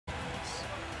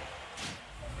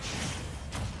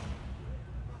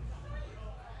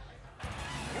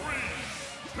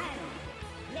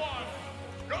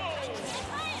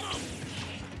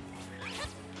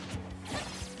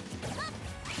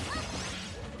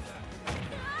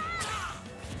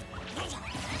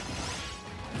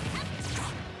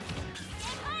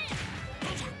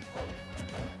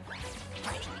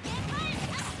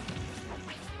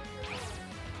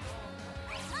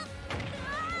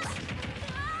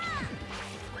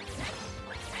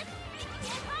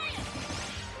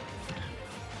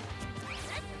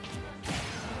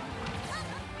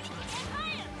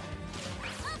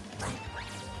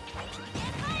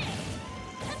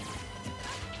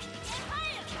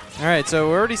All right, so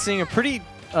we're already seeing a pretty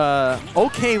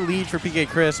okay lead for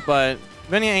PkChris, but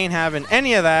Venia ain't having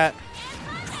any of that.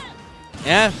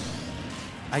 Yeah,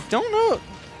 I don't know.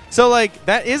 So, like,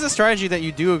 that is a strategy that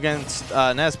you do against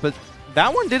Ness, but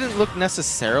that one didn't look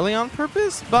necessarily on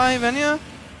purpose by Venia,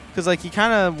 because, like, he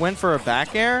kind of went for a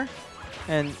back air,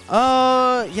 and,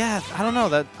 yeah, I don't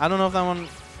know. I don't know if that one,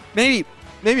 maybe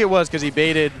it was because he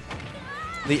baited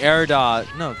the air dodge.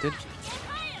 No,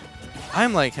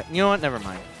 I'm like, you know what? Never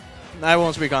mind. I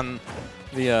won't speak on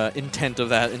the intent of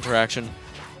that interaction.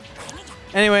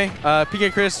 Anyway,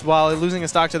 PkChris, while losing a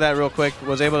stock to that real quick,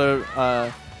 was able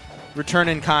to return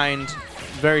in kind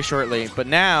very shortly. But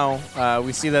now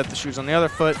we see that the shoe's on the other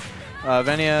foot.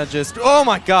 Venia just, oh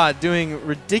my god, doing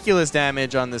ridiculous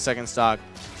damage on the second stock.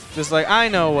 Just like, I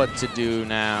know what to do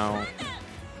now.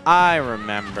 I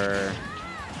remember.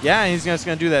 Yeah, he's just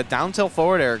going to do that down tilt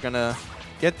forward air. Going to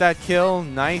get that kill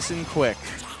nice and quick.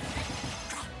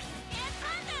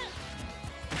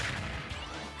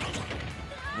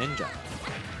 Ninja.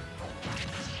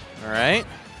 All right.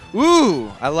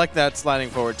 Ooh, I like that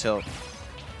sliding forward tilt.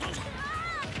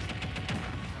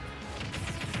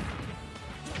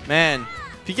 Man,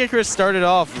 PkChris started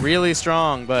off really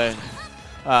strong, but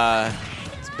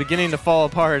it's beginning to fall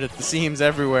apart at the seams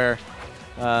everywhere.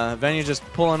 Venia just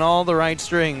pulling all the right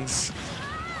strings.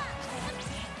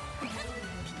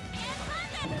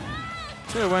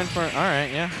 Should have went for, all right,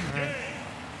 yeah, all right.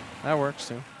 That works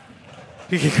too.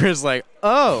 PkChris like,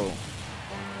 oh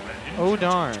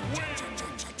darn.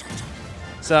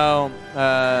 So,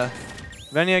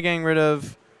 Venia getting rid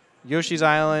of Yoshi's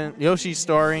Island, Yoshi's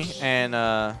Story, and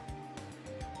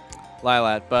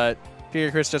Lilat, but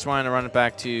PkChris just wanted to run it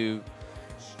back to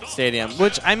Stadium,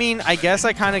 which, I mean, I guess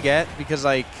I kind of get, because,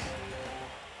 like,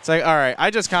 it's like, all right, I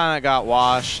just kind of got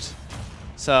washed,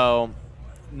 so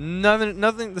nothing,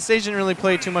 the stage didn't really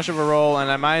play too much of a role, and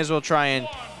I might as well try and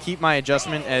keep my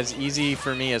adjustment as easy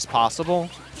for me as possible,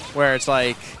 where it's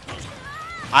like,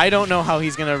 I don't know how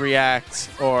he's going to react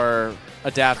or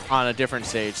adapt on a different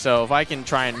stage. So if I can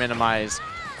try and minimize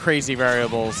crazy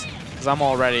variables, because I'm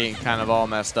already kind of all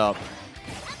messed up,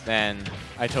 then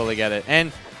I totally get it.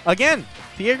 And again,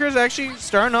 PkChris actually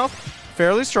starting off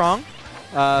fairly strong.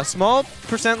 Small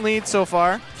percent lead so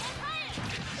far.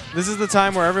 This is the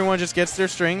time where everyone just gets their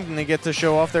string and they get to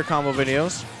show off their combo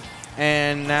videos.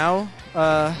 And now,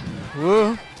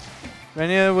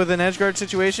 Venia with an edge guard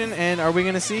situation, and are we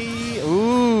going to see?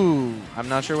 Ooh, I'm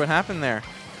not sure what happened there.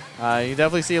 You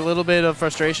definitely see a little bit of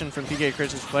frustration from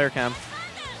PkChris' player cam.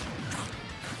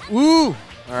 Ooh,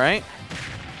 all right.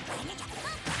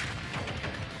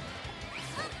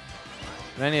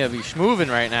 Venia be schmoving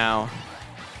right now.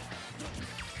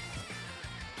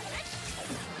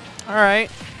 All right.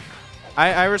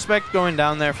 I respect going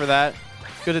down there for that.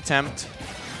 Good attempt.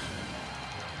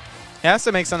 He has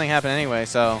to make something happen anyway,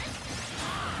 so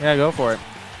yeah, go for it.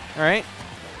 All right.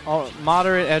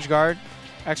 Moderate edge guard.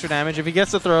 Extra damage. If he gets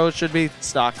the throw, it should be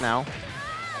stock now.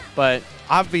 But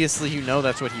obviously you know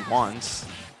that's what he wants.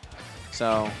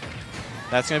 So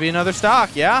that's going to be another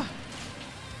stock, yeah?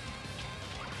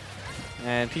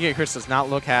 And PkChris does not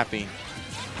look happy.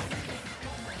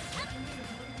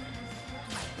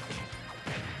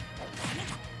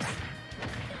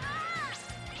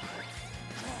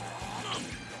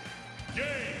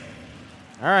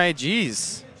 All right,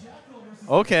 geez.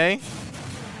 Okay.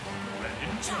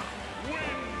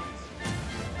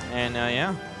 And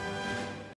yeah.